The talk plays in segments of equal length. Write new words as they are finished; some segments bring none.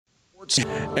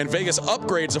Sports. And Vegas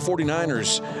upgrades the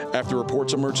 49ers after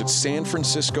reports emerge that San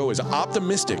Francisco is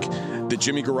optimistic that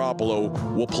Jimmy Garoppolo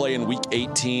will play in Week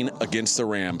 18 against the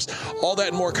Rams. All that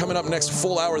and more coming up next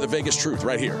full hour of the Vegas Truth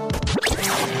right here.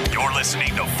 You're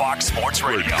listening to Fox Sports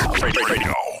Radio.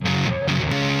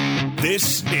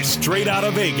 This is Straight Out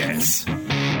of Vegas.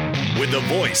 With the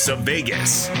voice of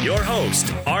Vegas, your host,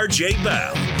 RJ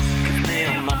Bell. Give me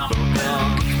a number,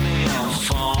 girl. Give me a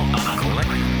phone. I'm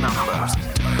collecting numbers.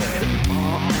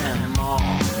 More and more.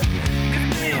 Give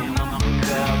me a number,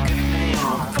 girl. Give me a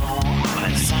phone.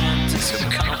 I'm a scientist of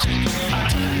counting.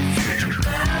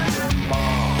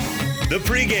 The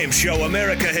pregame show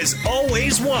America has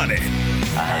always wanted.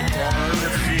 I tell the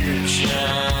future.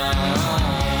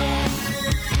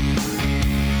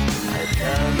 I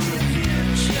tell the future.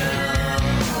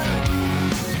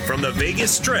 From the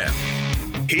Vegas Strip,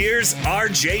 here's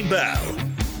RJ Bell.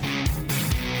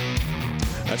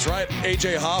 That's right.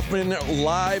 AJ Hoffman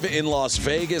live in Las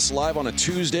Vegas, live on a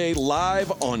Tuesday,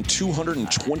 live on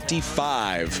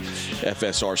 225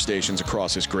 FSR stations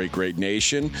across this great, great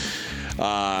nation.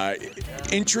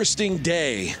 Interesting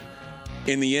day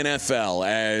in the NFL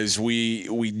as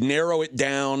we narrow it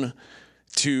down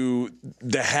to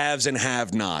the haves and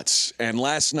have-nots. And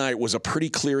last night was a pretty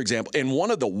clear example. And one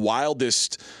of the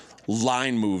wildest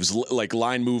line moves, like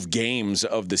line move games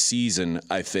of the season,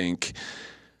 I think,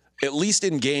 at least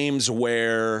in games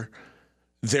where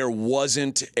there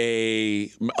wasn't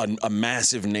a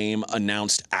massive name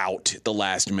announced out at the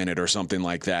last minute or something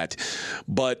like that.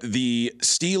 But the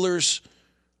Steelers,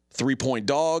 3-point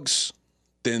dogs,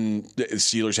 then the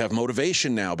Steelers have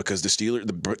motivation now because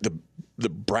the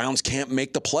Browns can't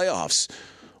make the playoffs.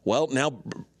 Well, now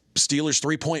Steelers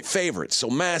 3-point favorites. So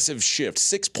massive shift,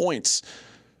 6 points,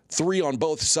 3 on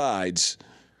both sides.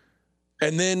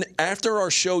 And then after our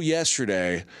show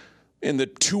yesterday, in the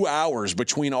 2 hours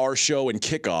between our show and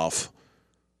kickoff,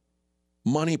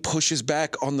 money pushes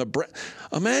back on the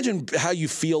Imagine how you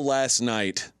feel last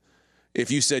night if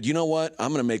you said, you know what, I'm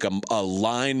going to make a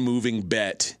line-moving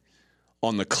bet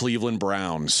on the Cleveland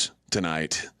Browns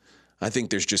tonight. I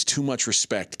think there's just too much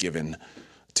respect given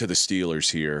to the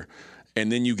Steelers here.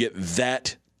 And then you get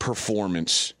that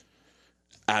performance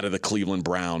out of the Cleveland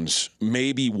Browns,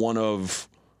 maybe one of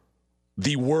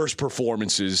the worst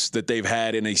performances that they've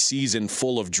had in a season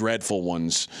full of dreadful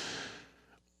ones.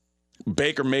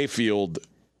 Baker Mayfield,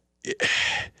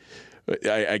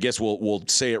 I guess we'll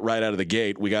say it right out of the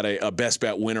gate. We got a best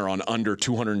bet winner on under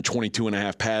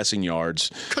 222.5 passing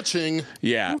yards. Ka-ching.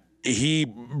 Yeah. He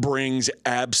brings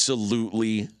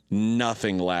absolutely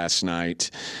nothing last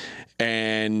night.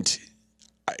 And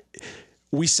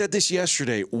we said this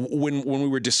yesterday when we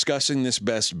were discussing this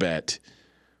best bet.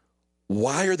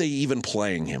 Why are they even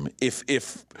playing him?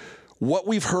 If what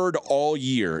we've heard all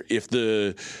year, if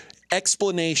the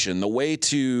explanation, the way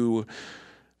to,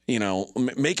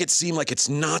 make it seem like it's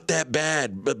not that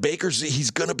bad, but he's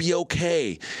going to be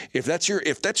okay. If that's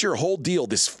your whole deal,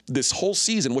 this whole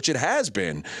season, which it has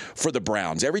been for the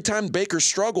Browns, every time Baker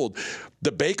struggled,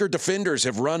 the Baker defenders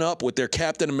have run up with their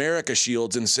Captain America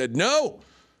shields and said, "No,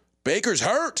 Baker's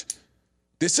hurt.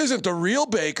 This isn't the real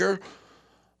Baker."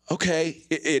 Okay,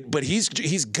 but he's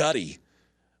gutty.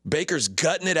 Baker's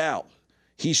gutting it out.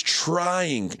 He's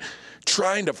trying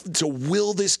to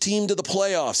will this team to the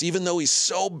playoffs, even though he's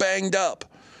so banged up.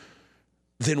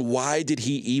 Then why did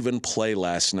he even play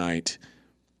last night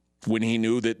when he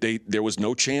knew that there was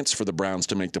no chance for the Browns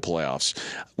to make the playoffs?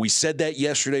 We said that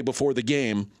yesterday before the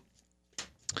game.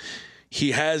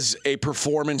 He has a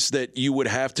performance that you would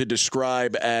have to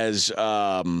describe as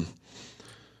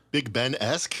Big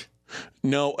Ben-esque?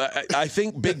 No, I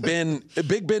think Big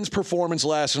Ben's performance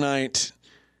last night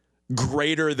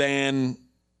greater than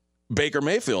Baker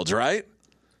Mayfield's, right?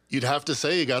 You'd have to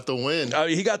say he got the win.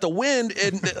 He got the win,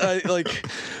 and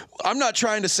I'm not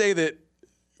trying to say that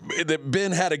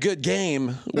Ben had a good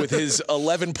game with his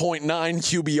 11.9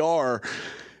 QBR.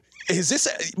 Is this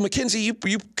Mackenzie? You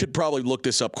could probably look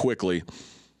this up quickly.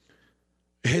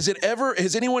 Has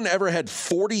anyone ever had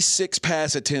 46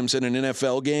 pass attempts in an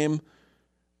NFL game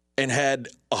and had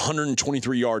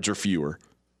 123 yards or fewer?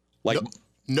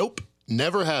 Nope.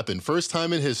 Never happened. First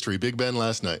time in history. Big Ben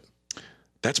last night.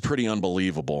 That's pretty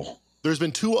unbelievable. There's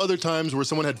been 2 other times where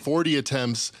someone had 40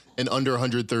 attempts and under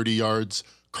 130 yards.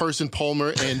 Carson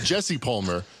Palmer and Jesse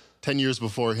Palmer 10 years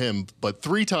before him. But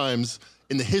 3 times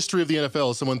in the history of the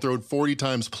NFL, someone thrown 40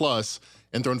 times plus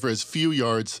and thrown for as few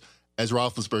yards as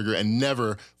Roethlisberger, and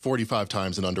never 45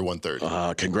 times and under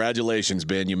 130. Congratulations,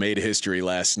 Ben. You made history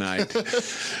last night.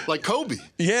 Like Kobe.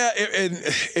 Yeah, and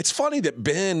it's funny that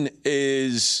Ben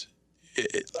is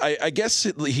I guess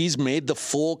he's made the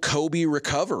full Kobe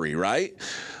recovery, right?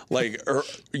 Like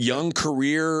young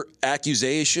career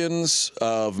accusations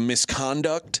of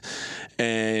misconduct,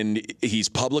 and he's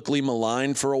publicly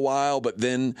maligned for a while, but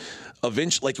then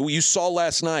eventually, like you saw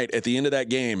last night at the end of that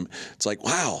game, it's like,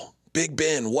 wow, Big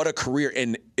Ben, what a career.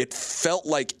 And it felt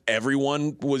like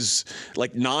everyone was,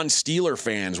 like non-Steeler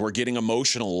fans were getting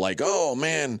emotional, like, oh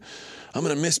man, I'm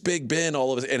going to miss Big Ben,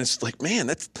 all of it. And it's like, man,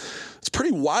 it's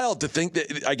pretty wild to think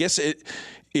that, I guess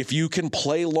if you can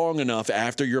play long enough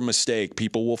after your mistake,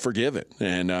 people will forgive it.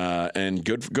 And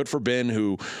good for Ben,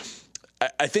 who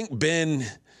I think Ben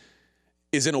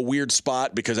is in a weird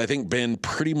spot because I think Ben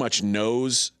pretty much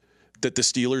knows that the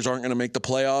Steelers aren't going to make the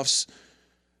playoffs.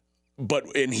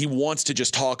 And he wants to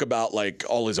just talk about like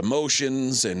all his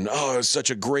emotions and, oh, it's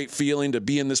such a great feeling to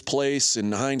be in this place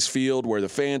in Heinz Field where the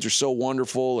fans are so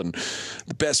wonderful and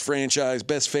the best franchise,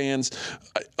 best fans.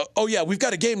 Oh, yeah, we've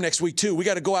got a game next week, too. We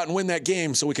got to go out and win that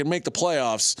game so we can make the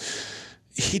playoffs.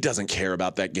 He doesn't care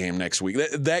about that game next week.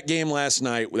 That game last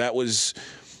night, that was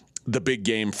the big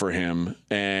game for him.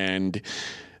 And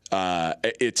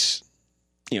it's,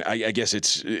 I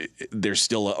guess there's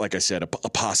still, like I said, a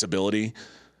possibility.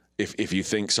 If you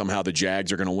think somehow the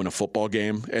Jags are going to win a football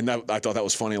game. And I thought that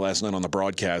was funny last night on the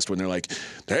broadcast when they're like,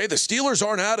 hey, the Steelers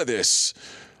aren't out of this.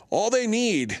 All they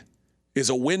need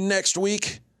is a win next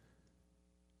week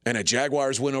and a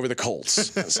Jaguars win over the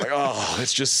Colts. It's like, oh,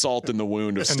 it's just salt in the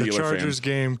wound of Steeler fans. And the Chargers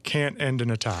game can't end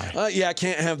in a tie. Yeah,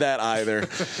 can't have that either.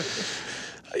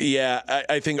 Yeah,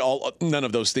 I think none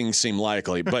of those things seem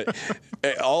likely. But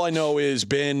all I know is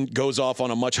Ben goes off on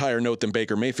a much higher note than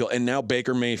Baker Mayfield. And now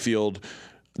Baker Mayfield,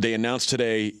 they announced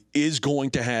today, is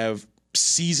going to have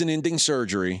season-ending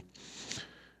surgery.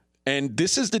 And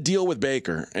this is the deal with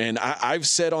Baker. And I've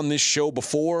said on this show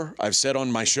before, I said on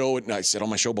my show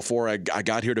before I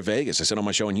got here to Vegas, I said on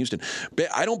my show in Houston,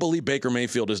 I don't believe Baker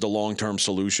Mayfield is the long-term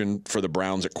solution for the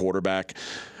Browns at quarterback.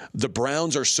 The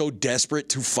Browns are so desperate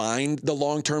to find the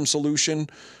long-term solution.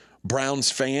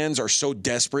 Browns fans are so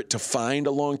desperate to find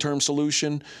a long-term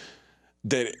solution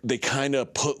that they kind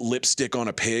of put lipstick on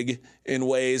a pig in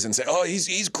ways and say, oh,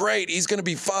 he's great. He's going to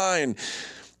be fine.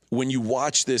 When you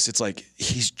watch this, it's like,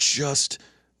 he's just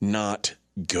not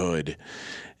good.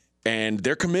 And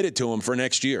they're committed to him for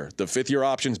next year. The fifth-year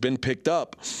option's been picked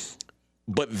up.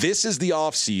 But this is the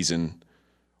offseason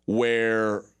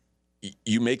where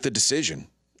you make the decision.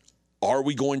 Are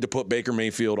we going to put Baker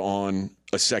Mayfield on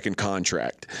a second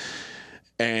contract?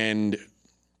 And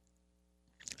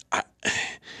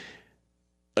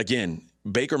again,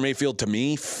 Baker Mayfield to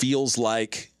me feels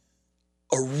like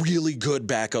a really good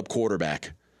backup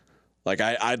quarterback. Like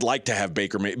I'd like to have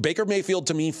Baker Mayfield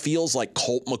to me feels like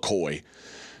Colt McCoy.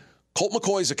 Colt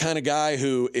McCoy is the kind of guy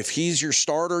who, if he's your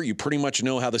starter, you pretty much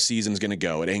know how the season's going to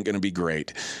go. It ain't going to be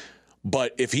great.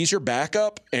 But if he's your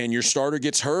backup and your starter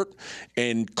gets hurt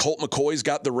and Colt McCoy's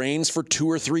got the reins for 2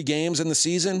 or 3 games in the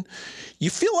season, you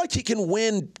feel like he can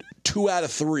win 2 out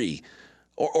of 3.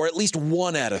 Or at least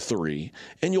 1 out of 3,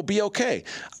 and you'll be okay.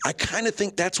 I kind of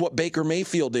think that's what Baker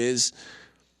Mayfield is.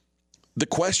 The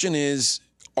question is,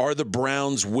 are the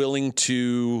Browns willing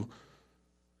to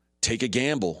take a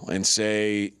gamble and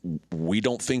say, we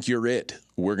don't think you're it?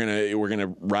 We're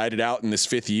gonna ride it out in this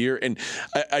 5th year. And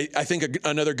I think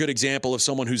another good example of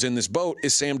someone who's in this boat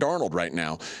is Sam Darnold right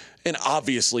now. And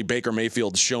obviously Baker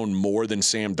Mayfield's shown more than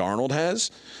Sam Darnold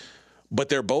has. But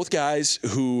they're both guys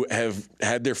who have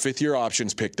had their 5th-year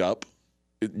options picked up.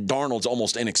 Darnold's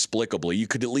almost inexplicably. You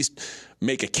could at least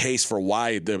make a case for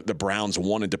why the Browns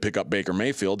wanted to pick up Baker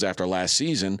Mayfield after last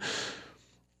season.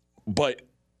 But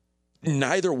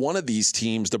neither one of these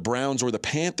teams, the Browns or the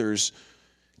Panthers,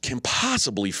 can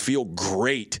possibly feel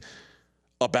great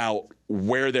about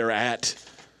where they're at,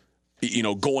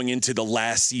 going into the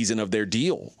last season of their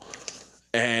deal.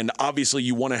 And obviously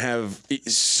you want to have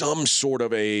some sort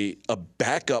of a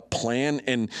backup plan.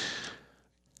 And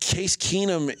Case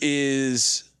Keenum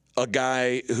is a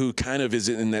guy who kind of is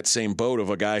in that same boat of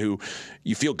a guy who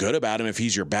you feel good about him if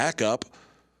he's your backup.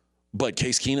 But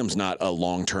Case Keenum's not a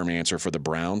long-term answer for the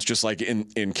Browns. Just like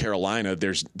in Carolina,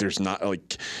 there's not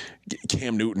like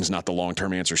Cam Newton's not the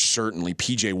long-term answer. Certainly,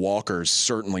 PJ Walker's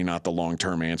certainly not the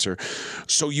long-term answer.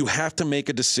 So you have to make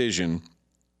a decision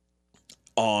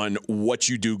on what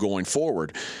you do going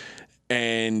forward.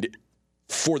 And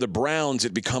for the Browns,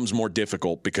 it becomes more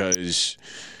difficult because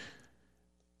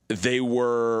they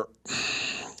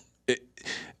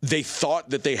thought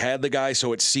that they had the guy,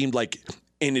 so it seemed like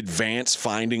in advance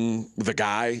finding the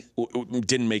guy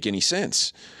didn't make any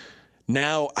sense.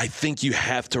 Now I think you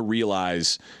have to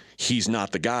realize he's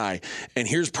not the guy. And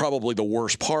here's probably the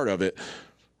worst part of it.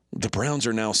 The Browns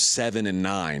are now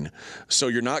 7-9, so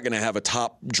you're not going to have a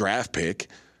top draft pick.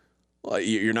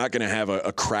 You're not going to have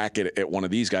a crack at one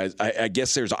of these guys. I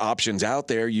guess there's options out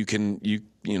there. You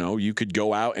could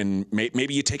go out and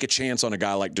maybe you take a chance on a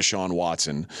guy like Deshaun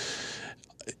Watson.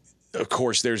 Of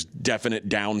course, there's definite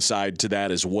downside to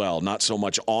that as well. Not so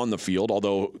much on the field,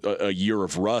 although a year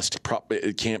of rust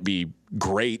it can't be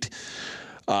great.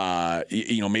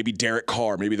 Maybe Derek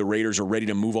Carr. Maybe the Raiders are ready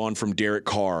to move on from Derek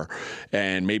Carr,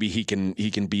 and maybe he can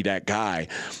be that guy.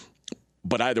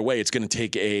 But either way, it's going to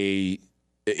take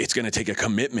a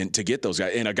commitment to get those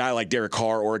guys. And a guy like Derek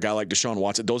Carr or a guy like Deshaun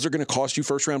Watson, those are going to cost you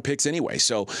first-round picks anyway.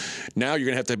 So now you're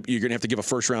going to have to give a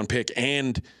first-round pick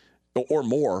or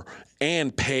more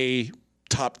and pay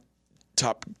top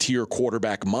tier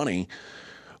quarterback money,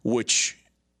 which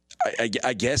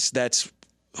I guess that's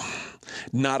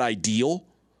not ideal,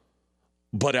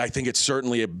 but I think it's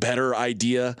certainly a better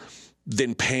idea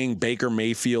than paying Baker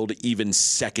Mayfield even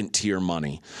second tier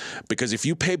money. Because if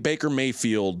you pay Baker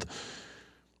Mayfield,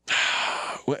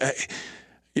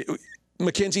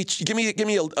 Mackenzie, give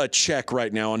me a check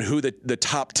right now on who the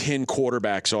top 10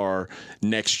 quarterbacks are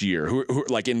next year. Who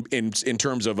like in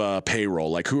terms of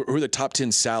payroll, like who are the top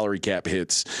 10 salary cap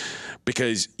hits?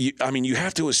 Because you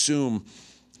have to assume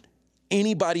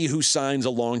anybody who signs a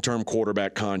long-term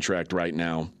quarterback contract right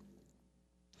now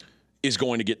is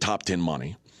going to get top 10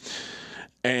 money.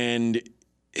 And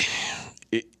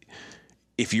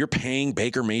if you're paying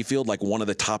Baker Mayfield like one of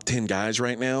the top 10 guys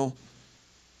right now,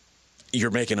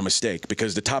 you're making a mistake,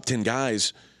 because the top 10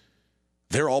 guys,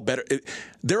 they're all better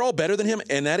than him,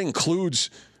 and that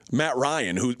includes Matt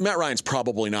Ryan, Matt Ryan's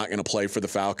probably not going to play for the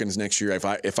Falcons next year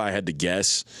if I had to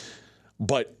guess.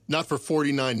 But not for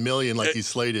 $49 million like he's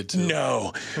slated to.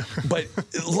 No. But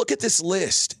look at this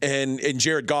list, and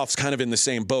Jared Goff's kind of in the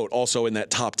same boat, also in that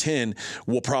top 10.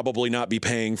 Will probably not be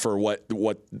paying for what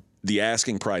the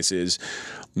asking price is.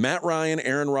 Matt Ryan,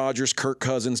 Aaron Rodgers, Kirk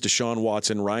Cousins, Deshaun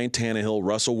Watson, Ryan Tannehill,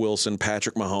 Russell Wilson,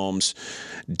 Patrick Mahomes,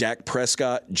 Dak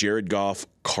Prescott, Jared Goff,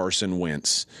 Carson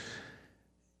Wentz.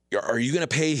 Are you going to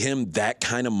pay him that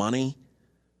kind of money?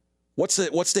 What's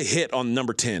the hit on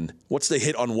number 10? What's the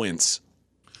hit on Wentz?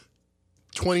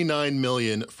 $29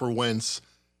 million for Wentz.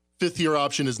 Fifth-year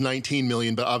option is $19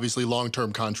 million, but obviously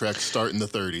long-term contracts start in the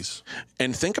 30s.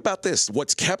 And think about this: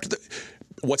 what's kept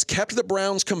the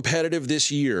Browns competitive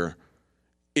this year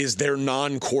is their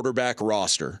non-quarterback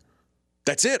roster.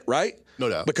 That's it, right? No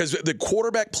doubt. Because the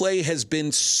quarterback play has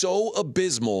been so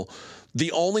abysmal.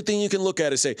 The only thing you can look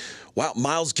at is say, wow,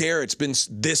 Myles Garrett's been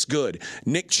this good.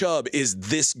 Nick Chubb is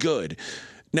this good.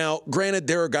 Now, granted,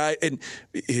 there are guys, and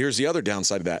here's the other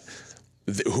downside of that.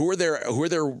 Who are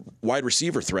their wide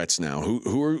receiver threats now?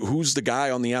 Who's the guy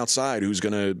on the outside who's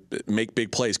going to make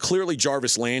big plays? Clearly,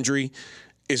 Jarvis Landry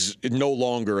is no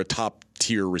longer a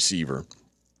top-tier receiver.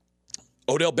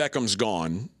 Odell Beckham's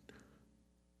gone.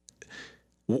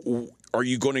 Are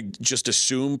you going to just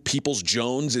assume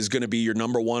Peoples-Jones is going to be your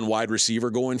number one wide receiver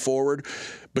going forward?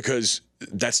 Because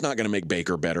that's not going to make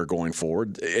Baker better going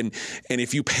forward. And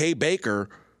if you pay Baker,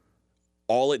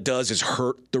 all it does is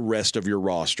hurt the rest of your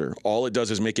roster. All it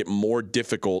does is make it more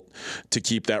difficult to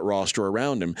keep that roster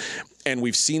around him. And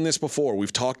we've seen this before.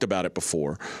 We've talked about it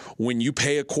before. When you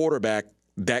pay a quarterback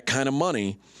that kind of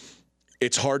money,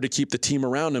 it's hard to keep the team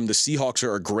around him. The Seahawks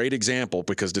are a great example,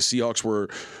 because the Seahawks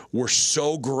were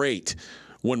so great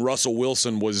when Russell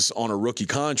Wilson was on a rookie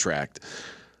contract.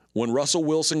 When Russell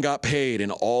Wilson got paid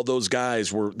and all those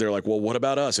guys they're like, well, what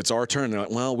about us? It's our turn. They're like,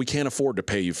 well, we can't afford to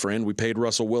pay you, friend. We paid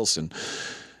Russell Wilson.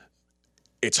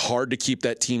 It's hard to keep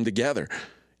that team together.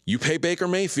 You pay Baker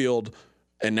Mayfield,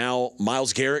 and now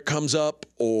Myles Garrett comes up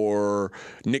or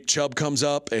Nick Chubb comes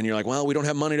up, and you're like, well, we don't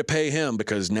have money to pay him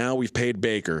because now we've paid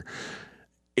Baker.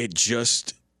 It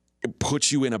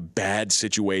puts you in a bad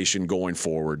situation going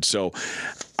forward. So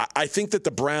I think that the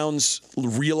Browns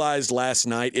realized last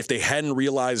night, if they hadn't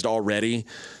realized already,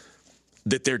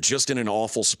 that they're just in an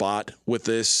awful spot with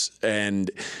this. And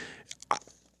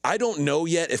I don't know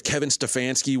yet if Kevin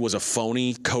Stefanski was a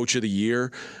phony coach of the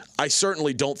year. I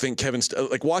certainly don't think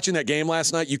watching that game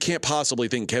last night, you can't possibly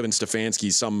think Kevin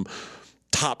Stefanski's some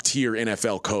top-tier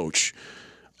NFL coach.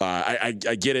 I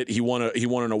get it. He won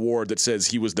an award that says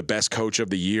he was the best coach of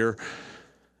the year.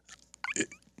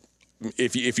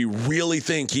 If you really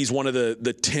think he's one of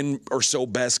the 10 or so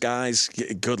best guys,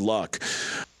 good luck.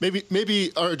 Maybe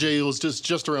RJ was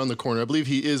just around the corner. I believe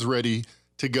he is ready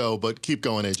to go, but keep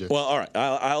going, AJ. Well, all right.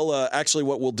 I'll actually,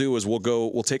 what we'll do is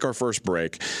we'll take our first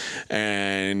break,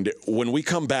 and when we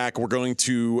come back, we're going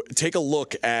to take a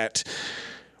look at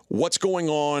what's going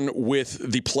on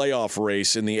with the playoff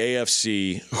race in the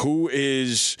AFC. Who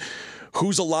is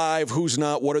who's alive, who's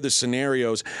not, what are the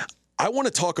scenarios. I want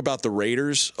to talk about the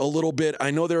Raiders a little bit.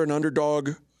 I know they're an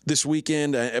underdog this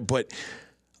weekend, but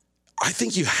I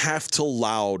think you have to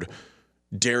laud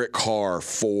Derek Carr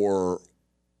for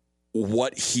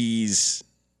what he's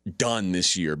done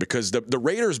this year, because the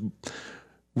Raiders,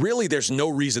 really, there's no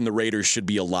reason the Raiders should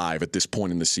be alive at this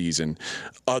point in the season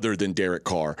other than Derek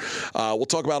Carr. We'll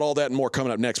talk about all that and more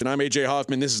coming up next. But I'm A.J.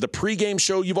 Hoffman. This is the pregame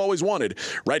show you've always wanted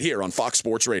right here on Fox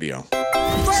Sports Radio.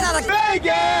 Straight out of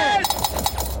Vegas!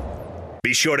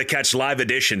 Be sure to catch live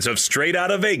editions of Straight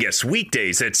Outta Vegas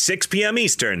weekdays at 6 p.m.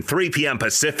 Eastern, 3 p.m.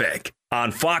 Pacific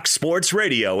on Fox Sports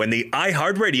Radio and the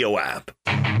iHeartRadio app.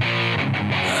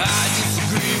 I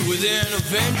disagree with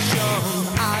intervention.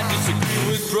 I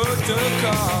disagree with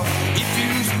protocol. If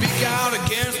you speak out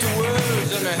against the words,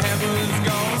 then the heavens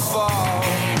gonna fall.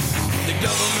 The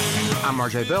government. I'm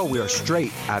RJ Bell. We are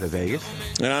Straight Outta Vegas.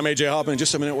 And I'm A.J. Hoffman. In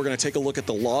just a minute, we're going to take a look at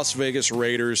the Las Vegas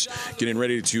Raiders getting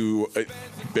ready to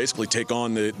basically take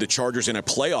on the Chargers in a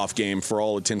playoff game for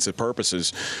all intents and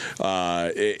purposes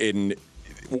in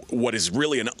what is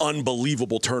really an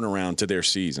unbelievable turnaround to their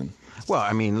season. Well,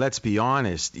 I mean, let's be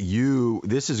honest.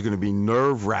 This is going to be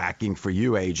nerve-wracking for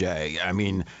you, AJ. I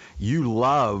mean, you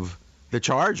love the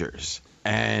Chargers.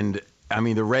 And, I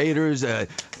mean, the Raiders, a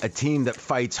team that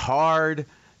fights hard,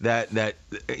 that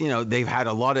they've had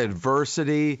a lot of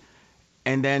adversity.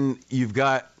 And then you've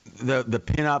got the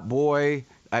pinup boy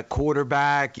at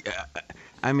quarterback.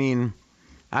 I mean,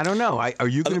 I don't know. Are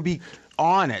you going to be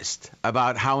honest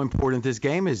about how important this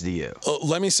game is to you?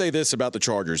 Let me say this about the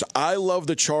Chargers. I love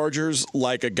the Chargers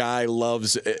like a guy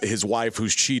loves his wife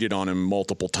who's cheated on him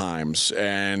multiple times.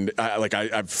 And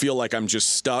I feel like I'm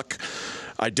just stuck.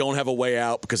 I don't have a way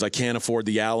out because I can't afford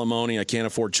the alimony. I can't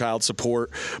afford child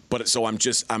support. But so I'm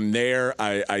there.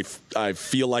 I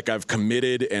feel like I've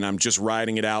committed and I'm just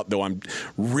riding it out, though I'm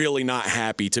really not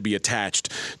happy to be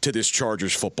attached to this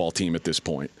Chargers football team at this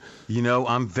point. You know,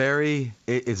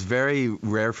 it's very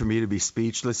rare for me to be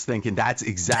speechless thinking that's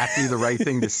exactly the right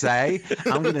thing to say.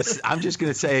 I'm just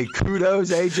gonna say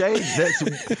kudos,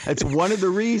 AJ. That's one of the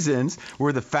reasons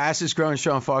we're the fastest growing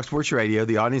show on Fox Sports Radio.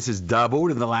 The audience has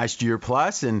doubled in the last year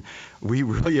plus, and we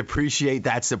really appreciate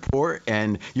that support.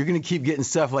 And you're gonna keep getting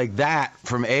stuff like that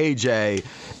from AJ.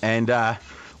 And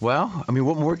well, I mean,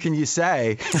 what more can you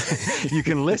say? You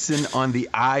can listen on the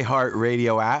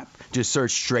iHeartRadio app. Just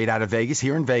search Straight Outta Vegas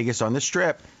here in Vegas on the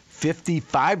Strip.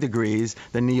 55 degrees.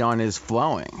 The neon is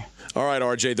flowing. All right,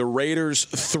 RJ, the Raiders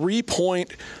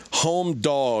 3-point home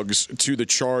dogs to the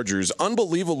Chargers.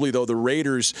 Unbelievably, though, the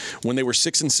Raiders, when they were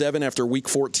 6-7 after Week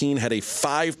 14, had a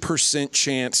 5%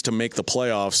 chance to make the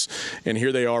playoffs, and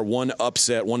here they are, one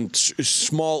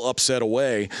small upset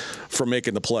away from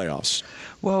making the playoffs.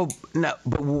 Well, no,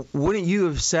 but wouldn't you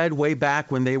have said way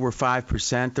back when they were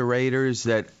 5%, the Raiders,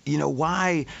 that,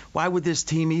 why would this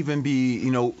team even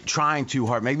be, trying too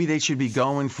hard? Maybe they should be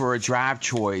going for a draft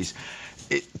choice.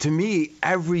 To me,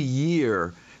 every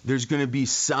year there's going to be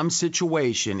some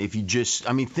situation. If you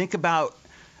think about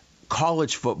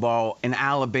college football in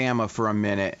Alabama for a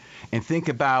minute and think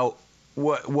about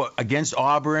what against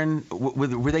Auburn,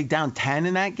 were they down 10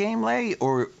 in that game, Lay?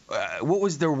 Or what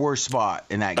was their worst spot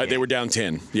in that game? They were down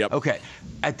 10. Yep. Okay.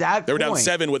 At that point, they were down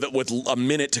 7 with a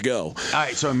minute to go. All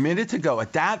right, so a minute to go.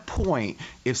 At that point,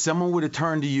 if someone would have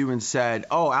turned to you and said,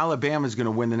 "Oh, Alabama's going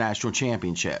to win the national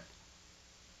championship,"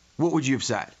 what would you have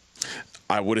said?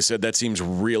 I would have said that seems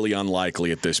really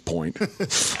unlikely at this point.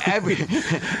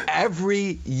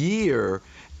 Every year,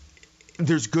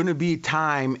 there's going to be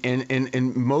time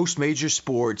in most major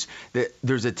sports that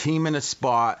there's a team in a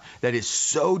spot that is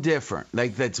so different,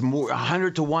 like that's more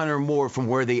 100 to 1 or more from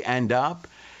where they end up.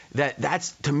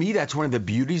 That's to me, that's one of the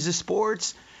beauties of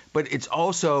sports, but it's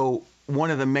also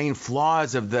one of the main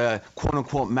flaws of the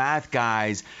quote-unquote math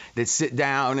guys that sit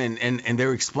down and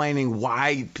they're explaining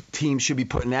why teams should be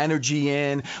putting energy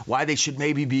in, why they should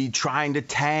maybe be trying to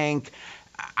tank.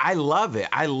 I love it.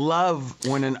 I love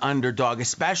when an underdog,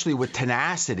 especially with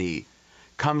tenacity,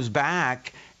 comes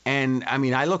back. And, I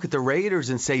mean, I look at the Raiders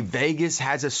and say Vegas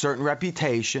has a certain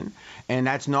reputation, and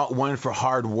that's not one for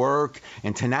hard work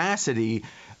and tenacity.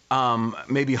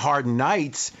 Maybe hard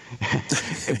nights,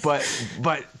 but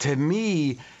to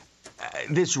me,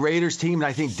 this Raiders team, and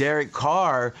I think Derek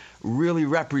Carr really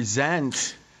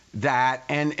represents that.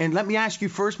 And let me ask you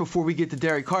first, before we get to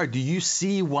Derek Carr, do you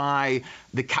see why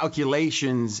the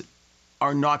calculations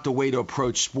are not the way to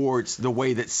approach sports the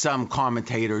way that some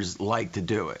commentators like to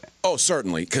do it. Oh,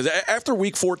 certainly. Because after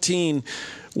week 14,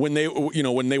 when they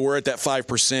were at that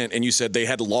 5%, and you said they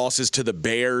had losses to the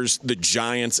Bears, the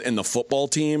Giants, and the football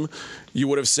team, you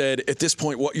would have said at this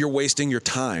point, what, you're wasting your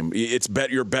time.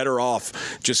 You're better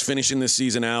off just finishing this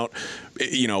season out,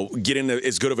 getting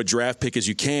as good of a draft pick as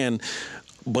you can.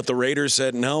 But the Raiders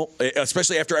said no,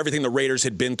 especially after everything the Raiders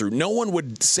had been through. No one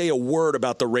would say a word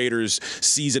about the Raiders'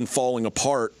 season falling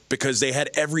apart because they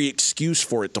had every excuse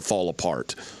for it to fall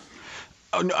apart.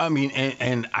 Oh, no, I mean,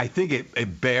 and I think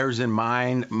it bears in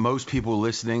mind most people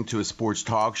listening to a sports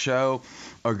talk show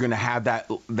are going to have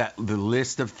the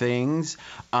list of things,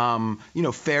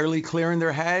 fairly clear in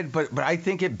their head. But I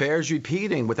think it bears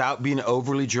repeating without being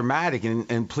overly dramatic.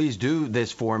 And please do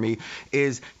this for me.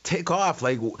 Is tick off,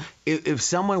 like if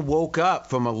someone woke up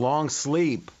from a long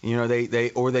sleep,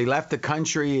 they left the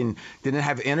country and didn't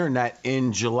have internet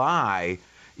in July,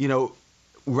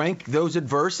 rank those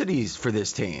adversities for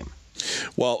this team.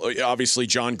 Well, obviously,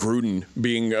 John Gruden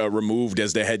being removed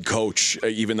as the head coach,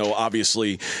 even though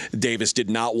obviously Davis did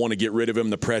not want to get rid of him.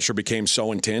 The pressure became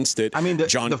so intense that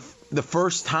the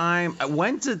first time.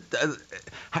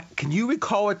 Can you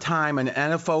recall a time an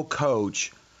NFL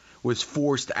coach was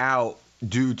forced out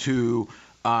due to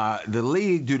the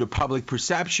league, due to public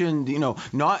perception?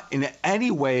 Not in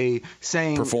any way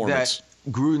saying that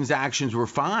Gruden's actions were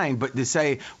fine, but to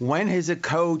say, when has a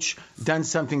coach done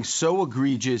something so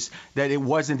egregious that it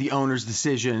wasn't the owner's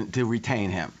decision to retain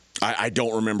him? I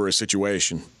don't remember a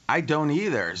situation. I don't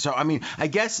either. So, I mean, I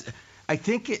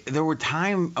think there were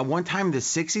one time in the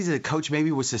 60s that a coach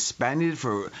maybe was suspended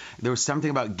there was something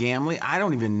about gambling. I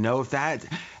don't even know if that.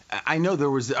 I know there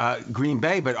was Green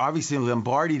Bay, but obviously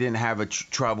Lombardi didn't have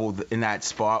trouble in that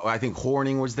spot. I think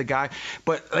Horning was the guy.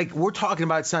 But, we're talking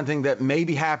about something that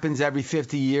maybe happens every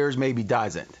 50 years, maybe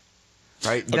doesn't.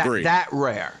 Right? Agreed. That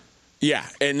rare. Yeah.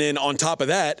 And then on top of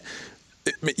that,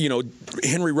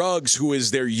 Henry Ruggs, who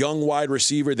is their young wide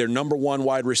receiver, their number one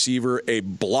wide receiver, a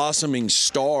blossoming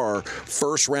star,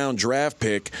 first-round draft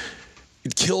pick,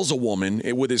 kills a woman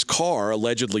with his car,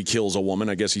 allegedly kills a woman.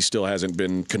 I guess he still hasn't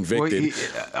been convicted.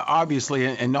 Well, obviously,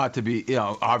 and not to be,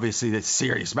 obviously that's a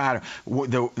serious matter.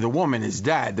 The woman is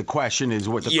dead. The question is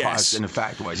what the cause and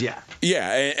effect was. Yeah.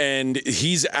 Yeah, and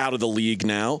he's out of the league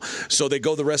now. So they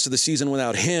go the rest of the season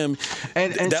without him.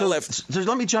 So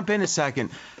let me jump in a second,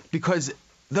 because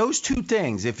those two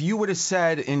things, if you would have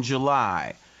said in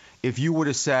July,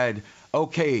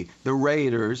 okay, the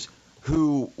Raiders,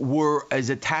 who were as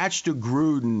attached to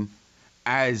Gruden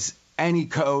as any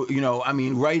coach,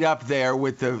 right up there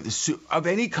with of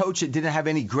any coach that didn't have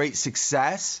any great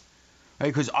success, right?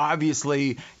 Because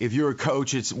obviously, if you're a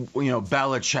coach, it's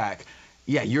Belichick.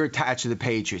 Yeah, you're attached to the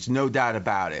Patriots, no doubt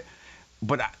about it.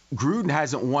 But Gruden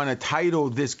hasn't won a title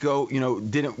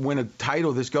didn't win a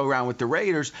title this go around with the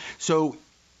Raiders. So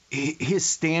his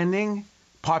standing,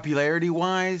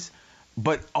 popularity-wise,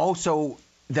 but also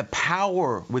the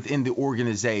power within the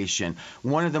organization,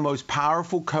 one of the most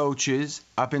powerful coaches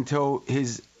up until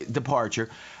his departure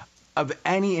of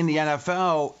any in the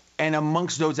NFL, and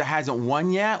amongst those that hasn't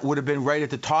won yet, would have been right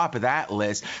at the top of that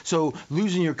list. So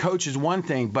losing your coach is one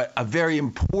thing, but a very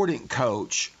important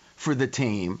coach for the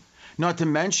team, not to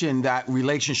mention that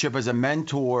relationship as a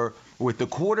mentor with the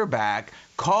quarterback,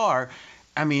 Carr.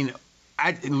 I mean,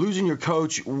 losing your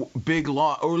coach, big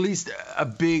loss, or at least a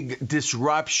big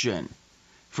disruption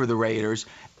for the Raiders.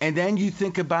 And then you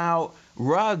think about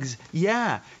Ruggs.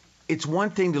 Yeah, it's one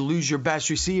thing to lose your best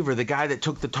receiver, the guy that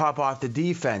took the top off the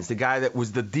defense, the guy that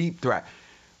was the deep threat.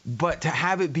 But to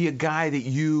have it be a guy that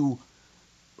you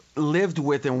lived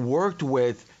with and worked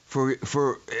with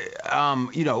for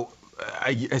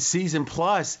a season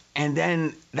plus, and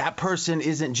then that person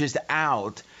isn't just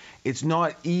out. It's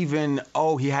not even,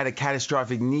 he had a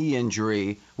catastrophic knee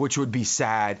injury, which would be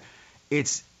sad.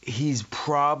 He's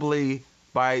probably,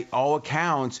 by all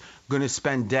accounts, going to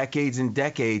spend decades and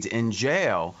decades in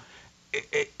jail.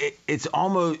 It's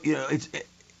almost,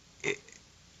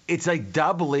 it's like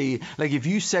doubly, like if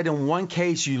you said in one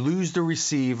case you lose the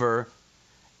receiver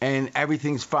and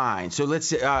everything's fine. So let's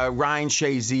say Ryan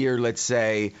Shazier, let's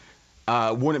say,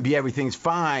 wouldn't be everything's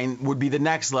fine, would be the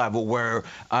next level where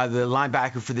the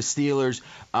linebacker for the Steelers,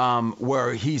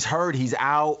 where he's hurt, he's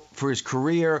out for his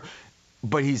career,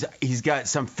 but he's got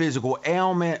some physical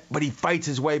ailment, but he fights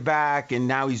his way back, and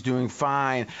now he's doing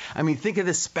fine. I mean, think of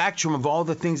the spectrum of all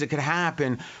the things that could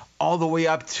happen, all the way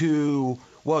up to,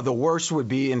 well, the worst would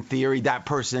be, in theory, that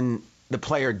person, the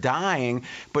player dying,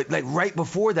 but like right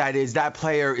before that is that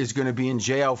player is going to be in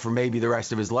jail for maybe the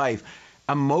rest of his life.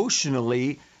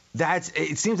 Emotionally,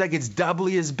 it seems like it's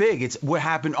doubly as big. It's what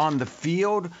happened on the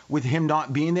field with him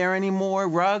not being there anymore,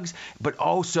 Ruggs, but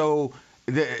also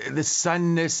the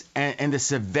suddenness and the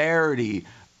severity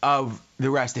of the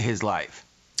rest of his life.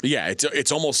 Yeah,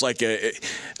 it's almost like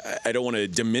I don't want to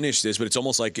diminish this, but it's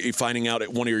almost like finding out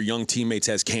one of your young teammates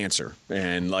has cancer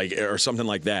and or something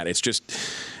like that. It's just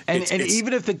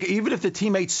even if the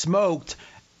teammate smoked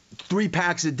 3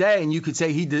 packs a day, and you could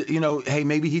say he did, hey,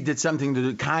 maybe he did something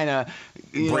to kind of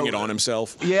bring it on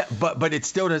himself. Yeah, but it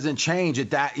still doesn't change it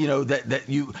that that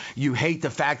you hate the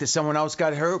fact that someone else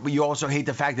got hurt, but you also hate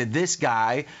the fact that this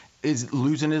guy is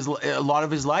losing a lot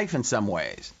of his life in some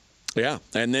ways. Yeah,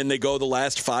 and then they go the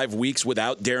last 5 weeks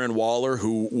without Darren Waller,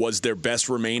 who was their best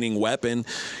remaining weapon.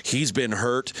 He's been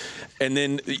hurt. And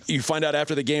then you find out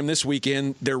after the game this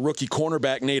weekend, their rookie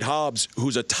cornerback, Nate Hobbs,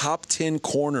 who's a top 10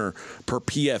 corner per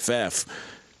PFF,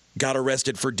 got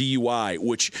arrested for DUI,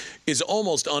 which is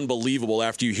almost unbelievable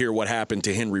after you hear what happened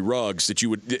to Henry Ruggs, that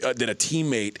that a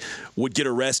teammate would get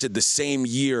arrested the same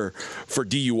year for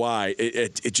DUI.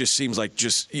 It just seems like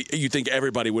you think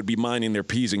everybody would be minding their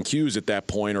P's and Q's at that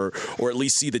point, or at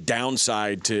least see the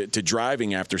downside to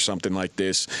driving after something like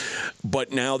this.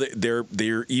 But now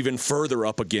they're even further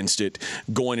up against it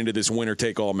going into this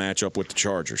winner-take-all matchup with the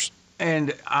Chargers.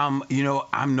 And, I'm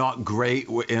not great.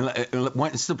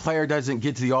 Once the player doesn't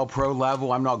get to the all-pro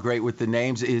level, I'm not great with the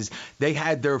names. They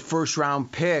had their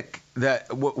first-round pick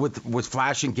that was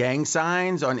flashing gang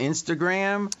signs on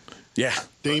Instagram. Yeah.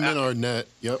 Damon Arnett.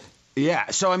 Yep. Yeah.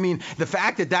 So, I mean, the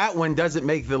fact that one doesn't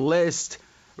make the list,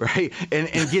 right, and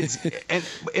gets and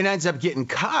it ends up getting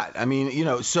cut. I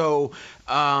mean, so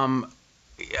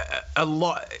a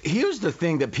lot. Here's the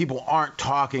thing that people aren't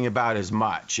talking about as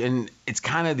much, and it's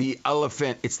kind of the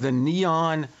elephant. It's the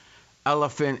neon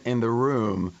elephant in the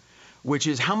room, which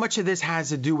is how much of this has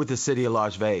to do with the city of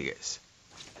Las Vegas.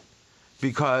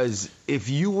 Because if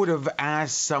you would have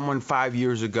asked someone 5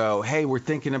 years ago, hey, they're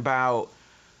thinking about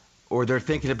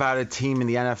a team in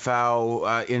the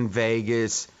NFL in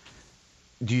Vegas,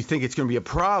 do you think it's going to be a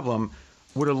problem?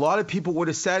 What a lot of people would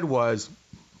have said was,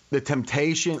 the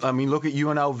temptation. I mean, look at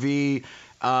UNLV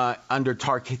under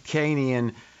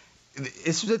Tarkanian.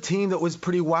 This was a team that was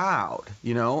pretty wild,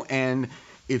 And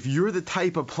if you're the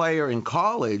type of player in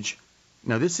college,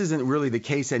 now this isn't really the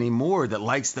case anymore, that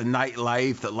likes the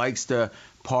nightlife, that likes to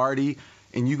party,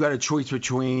 and you got a choice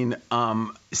between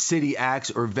City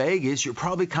X or Vegas, you're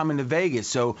probably coming to Vegas.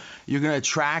 So you're going to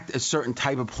attract a certain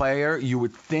type of player, you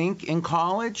would think, in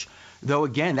college. Though,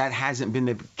 again, that hasn't been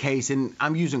the case. And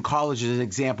I'm using college as an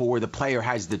example where the player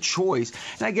has the choice.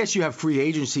 And I guess you have free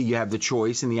agency, you have the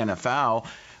choice in the NFL.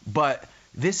 But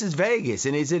this is Vegas.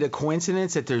 And is it a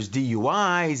coincidence that there's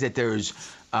DUIs, that there's,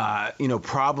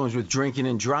 problems with drinking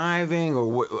and driving,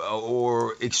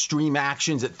 or extreme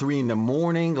actions at 3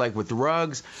 a.m, like with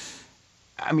Ruggs?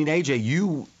 I mean, AJ,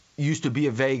 you used to be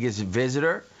a Vegas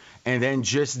visitor. And then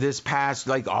just this past,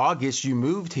 August, you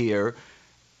moved here.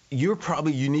 You're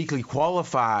probably uniquely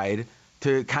qualified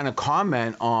to kind of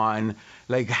comment on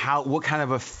what kind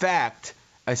of effect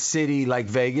a city like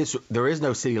Vegas, there is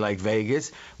no city like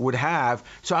Vegas, would have.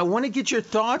 So I want to get your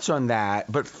thoughts on that.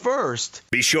 But first,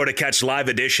 be sure to catch live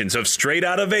editions of Straight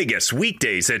Outta Vegas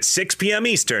weekdays at 6 p.m.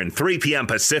 Eastern, 3 p.m.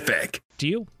 Pacific. Do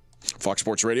you? Fox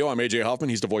Sports Radio, I'm AJ Hoffman.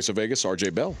 He's the voice of Vegas,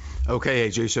 RJ Bell. Okay,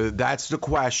 AJ, so that's the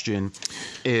question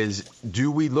is,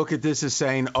 do we look at this as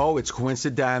saying, oh, it's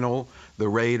coincidental, the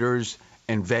Raiders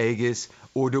and Vegas,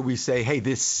 or do we say, hey,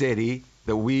 this city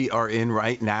that we are in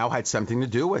right now had something to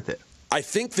do with it? I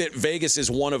think that Vegas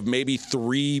is one of maybe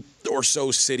 3 or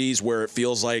so cities where it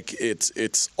feels like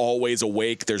it's always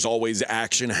awake. There's always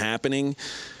action happening.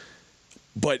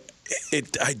 But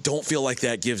I don't feel like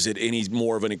that gives it any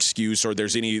more of an excuse, or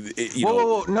there's any,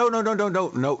 Whoa,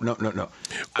 no.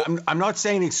 I'm not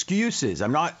saying excuses.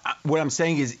 What I'm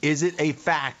saying is it a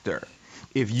factor?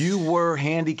 If you were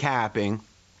handicapping,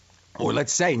 or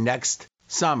let's say next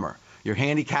summer, you're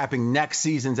handicapping next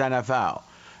season's NFL,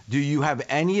 do you have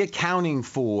any accounting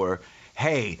for,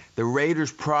 hey, the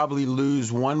Raiders probably lose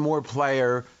one more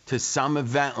player to some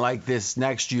event like this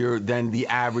next year than the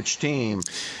average team?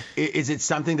 Is it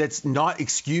something that's not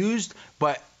excused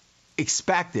but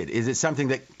expected? Is it something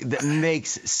that makes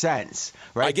sense?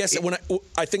 Right? I guess when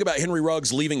I think about Henry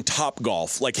Ruggs leaving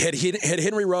Topgolf, like had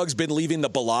Henry Ruggs been leaving the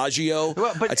Bellagio,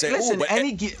 I'd say, listen,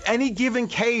 any given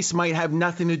case might have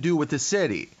nothing to do with the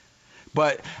city.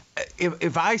 But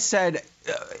if I said,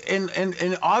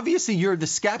 and obviously you're the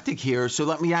skeptic here, so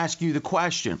let me ask you the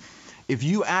question. If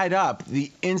you add up the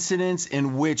incidents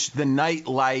in which the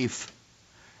nightlife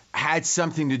had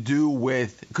something to do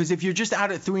with, because if you're just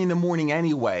out at 3 a.m.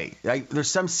 anyway, like there's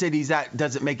some cities that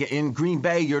doesn't make it. In Green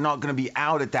Bay, you're not going to be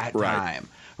out at that time,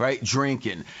 right?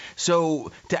 Drinking.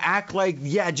 So to act like,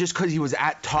 just because he was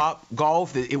at Top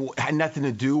Golf, it had nothing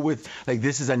to do with, like,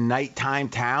 this is a nighttime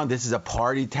town, this is a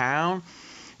party town.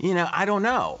 I don't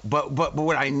know. But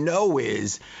what I know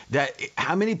is that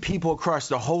how many people across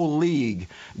the whole league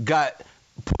got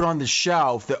put on the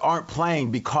shelf that aren't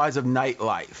playing because of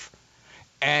nightlife?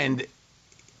 And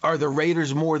are the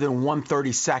Raiders more than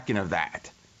 1/32 of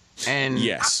that? And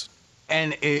yes.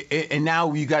 And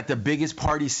now you got the biggest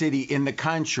party city in the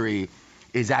country.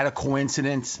 Is that a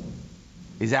coincidence?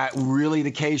 Is that really the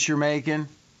case you're making?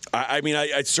 I mean,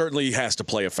 it certainly has to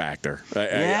play a factor.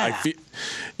 I feel,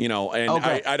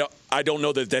 and I don't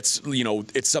know that that's,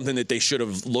 it's something that they should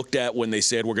have looked at when they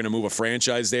said we're going to move a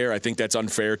franchise there. I think that's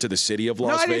unfair to the city of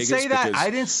Las Vegas. No, I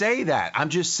didn't say that. I'm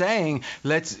just saying,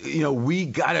 we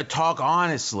got to talk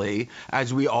honestly,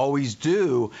 as we always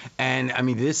do. And I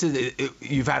mean,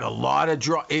 you've had a lot of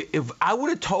draw. If I would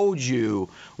have told you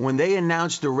when they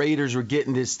announced the Raiders were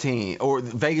getting this team, or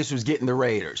Vegas was getting the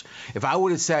Raiders, if I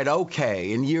would have said,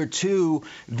 okay, in year 2,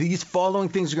 these following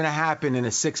things are going to happen in a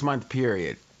 6-month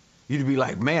period, you'd be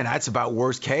like, man, that's about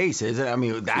worst case, isn't it? I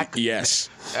mean, yes.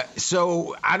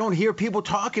 So I don't hear people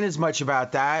talking as much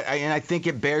about that, and I think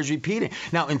it bears repeating.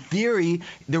 Now, in theory,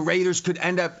 the Raiders could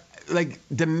end up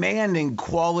demanding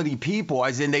quality people,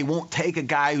 as in they won't take a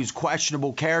guy who's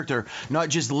questionable character, not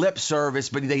just lip service,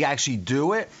 but they actually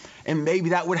do it. And maybe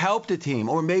that would help the team,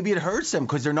 or maybe it hurts them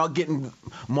because they're not getting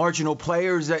marginal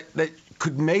players that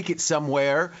could make it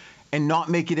somewhere and not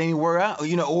make it anywhere else,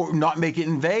 or not make it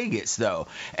in Vegas, though.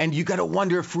 And you got to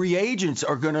wonder if free agents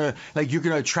are going to, you're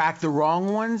going to attract the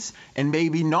wrong ones and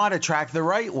maybe not attract the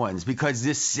right ones, because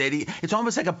this city, it's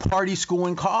almost like a party school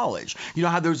in college. You know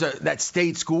how there's that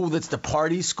state school that's the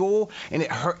party school, and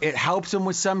it helps them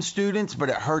with some students, but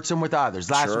it hurts them with others.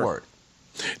 Last word.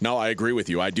 No, I agree with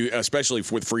you. I do, especially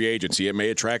with free agency. It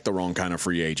may attract the wrong kind of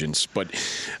free agents. But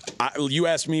you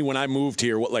asked me when I moved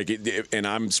here, and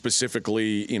I'm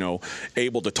specifically,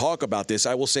 able to talk about this.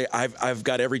 I will say I've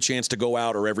got every chance to go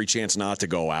out or every chance not to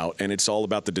go out, and it's all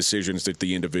about the decisions that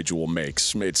the individual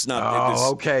makes. It's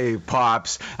not. Okay,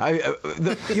 Pops.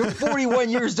 You're 41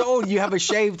 years old. You have a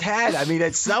shaved head. I mean,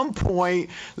 at some point,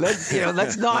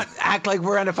 let's not act like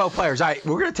we're NFL players. All right,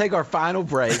 we're going to take our final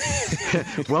break.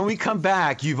 When we come back,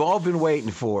 you've all been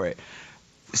waiting for it.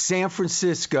 San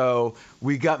Francisco,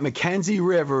 we got Mackenzie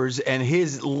Rivers and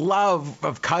his love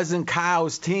of Cousin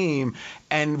Kyle's team,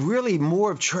 and really more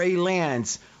of Trey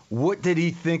Lance. What did he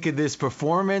think of this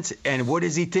performance, and what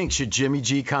does he think? Should Jimmy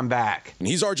G come back? And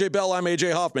he's RJ Bell. I'm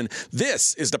AJ Hoffman.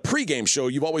 This is the pregame show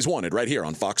you've always wanted, right here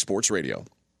on Fox Sports Radio.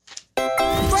 Straight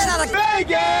out of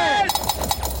Vegas!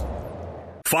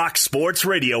 Fox Sports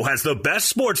Radio has the best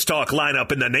sports talk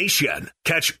lineup in the nation.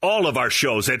 Catch all of our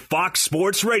shows at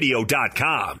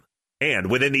foxsportsradio.com. And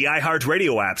within the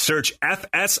iHeartRadio app, search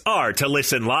FSR to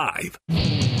listen live.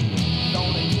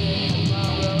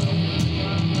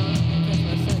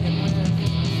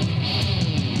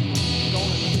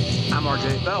 I'm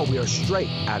RJ Bell. We are straight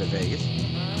out of Vegas.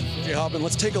 Hey, Hoffman,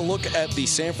 let's take a look at the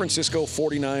San Francisco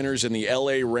 49ers and the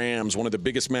LA Rams, one of the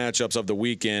biggest matchups of the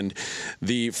weekend.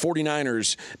 The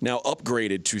 49ers now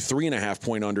upgraded to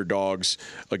 3.5-point underdogs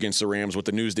against the Rams with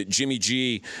the news that Jimmy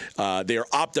G, they are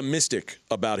optimistic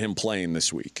about him playing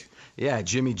this week. Yeah,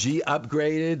 Jimmy G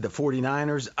upgraded. The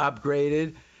 49ers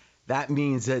upgraded. That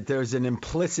means that there's an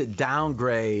implicit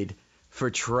downgrade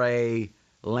for Trey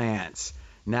Lance.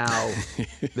 Now,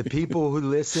 the people who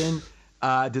listen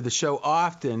to the show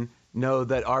often know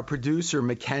that our producer,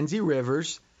 Mackenzie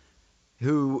Rivers,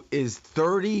 who is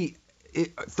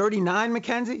 39,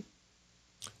 Mackenzie?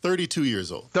 32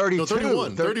 years old. 32. No,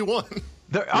 31. 31.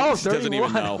 31. Doesn't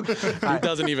even know. He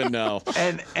doesn't even know.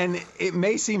 And it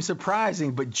may seem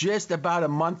surprising, but just about a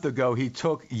month ago, he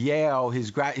took Yale,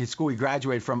 his school he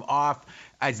graduated from, off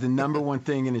as the number one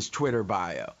thing in his Twitter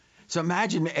bio. So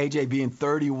imagine AJ being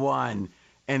 31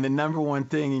 and the number one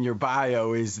thing in your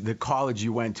bio is the college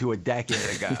you went to a decade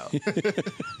ago.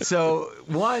 So,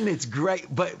 one, it's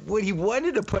great. But what he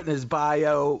wanted to put in his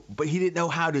bio, but he didn't know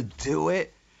how to do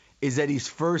it, is that he's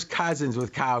first cousins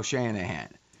with Kyle Shanahan.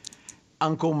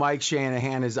 Uncle Mike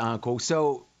Shanahan is uncle.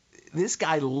 So this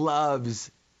guy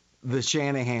loves the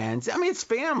Shanahans. I mean, it's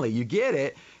family. You get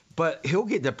it. But he'll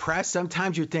get depressed.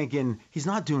 Sometimes you're thinking he's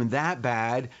not doing that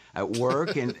bad at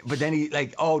work, but then he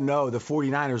oh no, the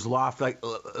 49ers lost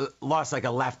like a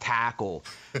left tackle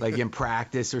in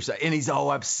practice or something, and he's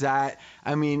all upset.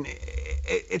 I mean,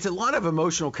 it's a lot of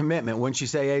emotional commitment, wouldn't you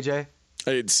say, AJ?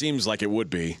 It seems like it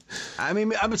would be. I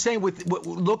mean, I'm saying with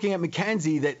looking at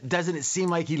McKenzie, that doesn't it seem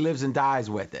like he lives and dies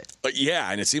with it?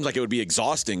 Yeah, and it seems like it would be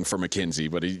exhausting for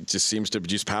McKenzie, but he just seems to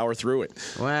just power through it.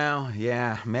 Well,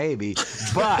 yeah, maybe.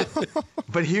 But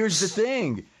here's the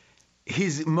thing.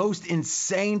 His most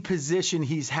insane position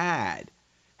he's had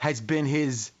has been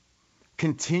his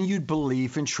continued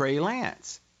belief in Trey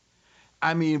Lance.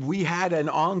 I mean, we had an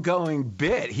ongoing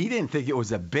bit. He didn't think it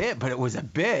was a bit, but it was a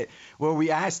bit where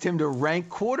we asked him to rank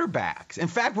quarterbacks. In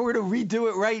fact, we're going to redo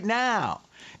it right now,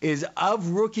 is of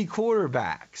rookie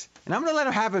quarterbacks. And I'm going to let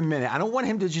him have a minute. I don't want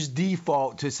him to just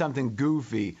default to something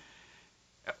goofy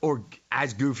or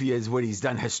as goofy as what he's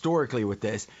done historically with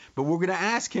this. But we're going to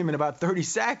ask him in about 30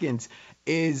 seconds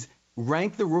is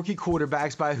rank the rookie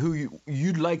quarterbacks by who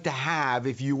you'd like to have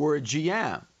if you were a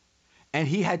GM. And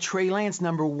he had Trey Lance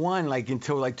number 1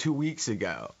 until 2 weeks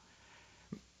ago.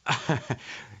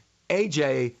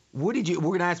 AJ, we're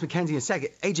going to ask McKenzie in a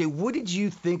second. AJ, what did you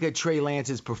think of Trey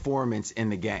Lance's performance in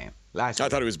the game last week? I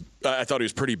thought he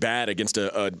was pretty bad against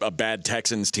a bad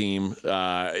Texans team,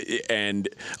 and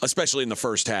especially in the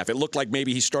first half. It looked like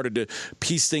maybe he started to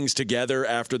piece things together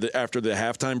after the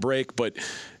halftime break, but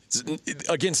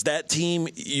against that team,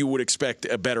 you would expect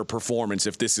a better performance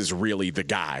if this is really the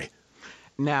guy.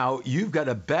 Now, you've got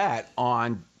a bet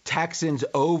on Texans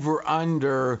over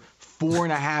under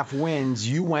 4.5 wins.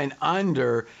 You went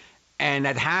under, and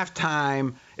at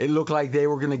halftime, it looked like they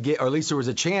were going to get, or at least there was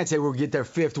a chance they were going to get their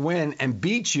 5th win and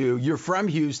beat you. You're from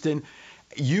Houston.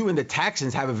 You and the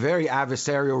Texans have a very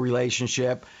adversarial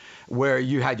relationship where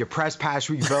you had your press pass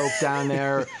revoked down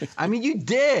there. I mean, you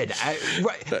did.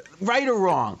 Right or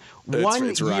wrong.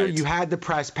 One year you had the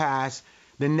press pass.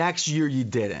 The next year you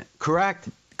didn't. Correct?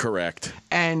 Correct.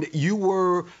 And you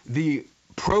were the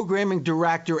programming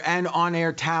director and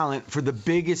on-air talent for the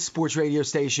biggest sports radio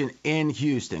station in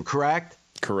Houston, correct?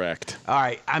 Correct. All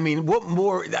right. I mean, what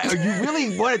more? You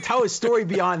really want to tell a story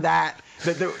beyond that?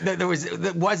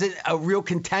 That wasn't a real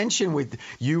contention with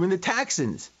you and the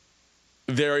Texans.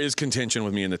 There is contention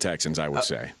with me and the Texans, I would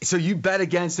say. So you bet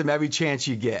against them every chance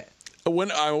you get.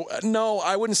 No,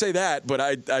 I wouldn't say that, but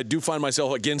I do find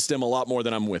myself against them a lot more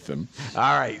than I'm with them. All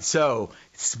right, so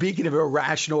speaking of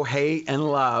irrational hate and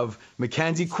love,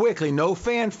 McKenzie, quickly, no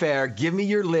fanfare, give me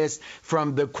your list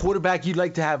from the quarterback you'd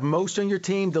like to have most on your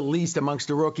team, the least amongst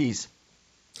the rookies.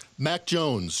 Mac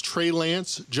Jones, Trey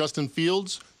Lance, Justin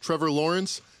Fields, Trevor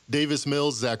Lawrence, Davis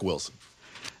Mills, Zach Wilson.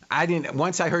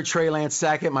 Once I heard Trey Lance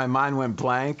second, my mind went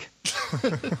blank.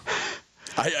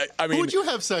 I mean, who would you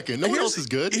have second? No one else is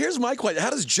good. Here's my question: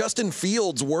 how does Justin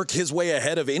Fields work his way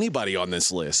ahead of anybody on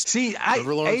this list? See,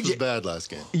 Trevor Lawrence was bad last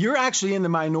game. You're actually in the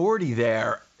minority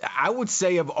there. I would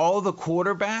say of all the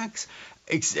quarterbacks,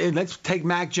 let's take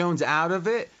Mac Jones out of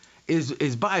it,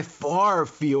 is by far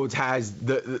Fields has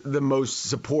the most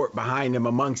support behind him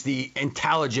amongst the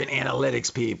intelligent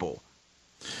analytics people.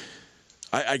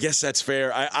 I guess that's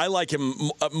fair. I like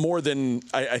him more than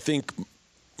I think.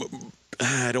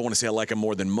 I don't want to say I like him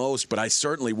more than most, but I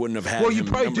certainly wouldn't have had. Well, you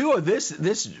probably do of this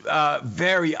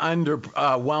very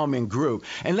underwhelming group.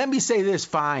 And let me say this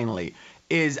finally.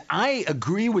 Is I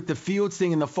agree with the Fields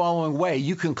thing in the following way.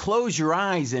 You can close your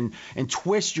eyes and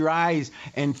twist your eyes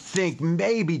and think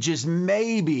maybe, just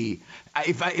maybe,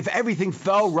 if everything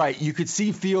fell right, you could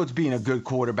see Fields being a good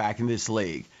quarterback in this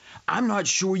league. I'm not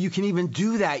sure you can even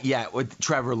do that yet with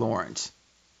Trevor Lawrence.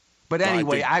 But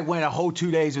anyway, I went a whole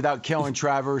 2 days without killing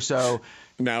Trevor, so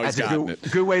now he's that's a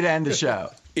good way to end the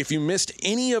show. If you missed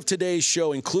any of today's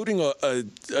show, including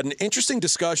an interesting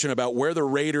discussion about where the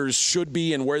Raiders should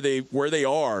be and where they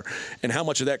are, and how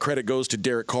much of that credit goes to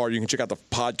Derek Carr, you can check out the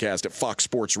podcast at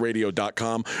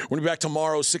foxsportsradio.com. We're going to be back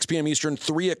tomorrow, 6 p.m. Eastern,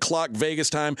 3 o'clock Vegas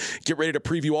time. Get ready to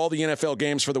preview all the NFL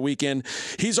games for the weekend.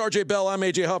 He's RJ Bell. I'm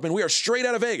AJ Huffman. We are straight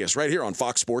out of Vegas right here on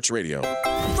Fox Sports Radio.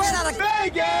 Straight out of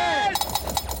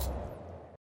Vegas!